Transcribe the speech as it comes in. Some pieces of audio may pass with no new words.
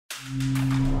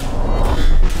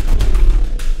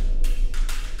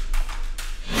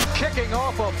Kicking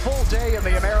off a full day in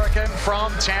the American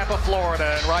from Tampa,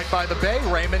 Florida, and right by the Bay,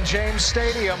 Raymond James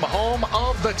Stadium, home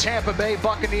of the Tampa Bay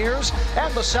Buccaneers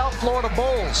and the South Florida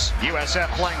Bulls. USF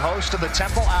playing host to the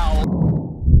Temple Owls.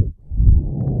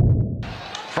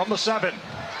 From the 7,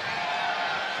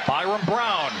 Byrum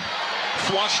Brown,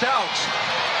 flushed out.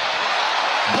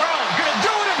 Brown gonna do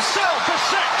it himself for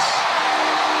 6.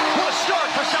 What a start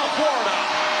for South Florida.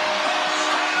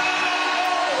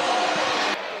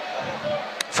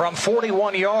 From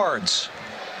 41 yards,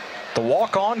 the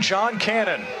walk-on John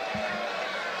Cannon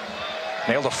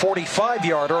nailed a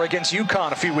 45-yarder against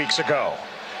UConn a few weeks ago.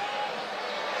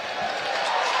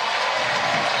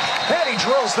 And he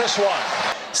drills this one.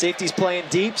 Safety's playing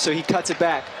deep, so he cuts it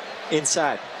back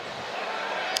inside.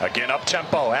 Again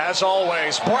up-tempo, as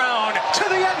always. Brown to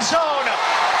the end zone.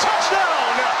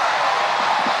 Touchdown!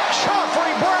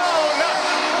 Joffrey Brown!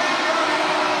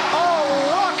 A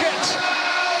rocket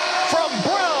from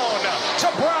Brown to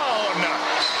Brown.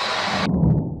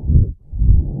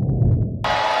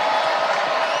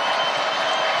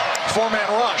 Four-man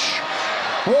rush.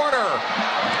 Warner.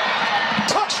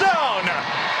 Touchdown!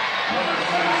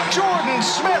 Jordan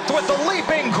Smith with the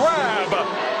leaping grab.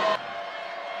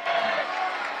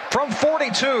 From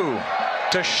 42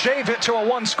 to shave it to a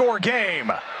one-score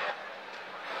game.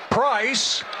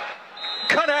 Price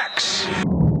connects.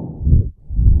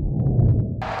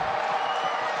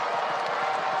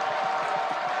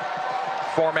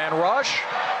 Four-man rush.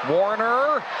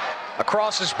 Warner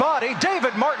across his body.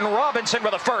 David Martin Robinson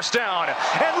with a first down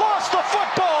and lost the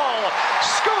football.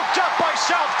 Scooped up by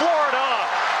South Florida.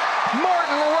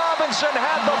 Martin Robinson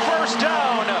had the first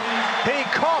down. He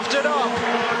coughed it up,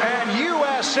 and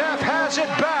USF has it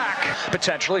back.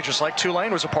 Potentially, just like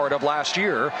Tulane was a part of last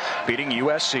year, beating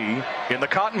USC in the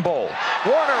Cotton Bowl.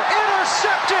 Warner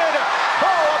intercepted.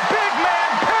 Oh, a big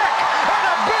man pick and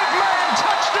a big man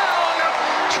touchdown.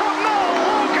 Tramel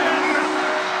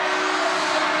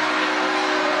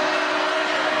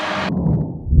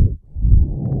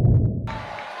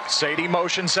Logan. Sadie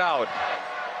motions out.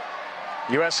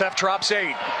 USF drops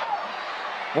 8.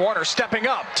 Warner stepping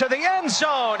up to the end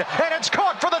zone, and it's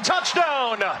caught for the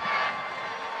touchdown.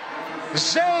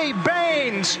 Zay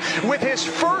Baines with his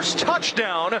first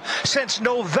touchdown since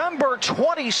November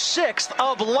 26th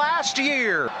of last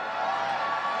year.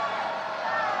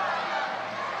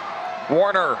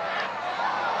 Warner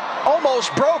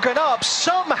almost broken up,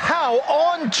 somehow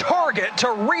on target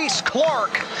to Reese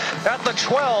Clark at the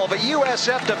 12, a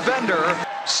USF defender.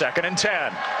 2nd and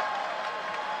 10.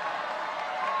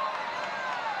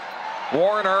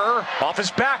 Warner off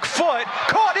his back foot,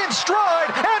 caught in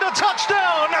stride, and a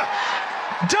touchdown!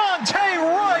 Dante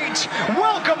Wright,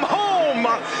 welcome home!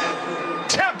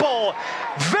 Temple,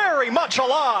 very much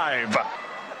alive.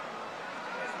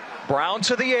 Brown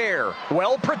to the air,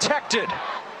 well protected.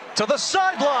 To the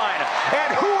sideline,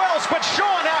 and who else but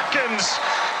Sean Atkins?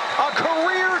 A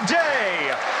career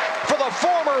day for the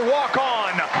former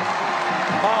walk-on.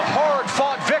 A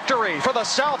hard-fought victory for the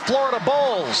South Florida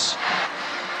Bulls.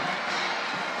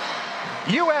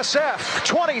 USF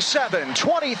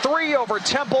 27-23 over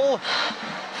Temple,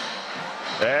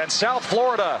 and South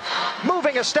Florida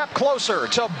moving a step closer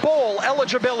to bowl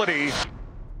eligibility.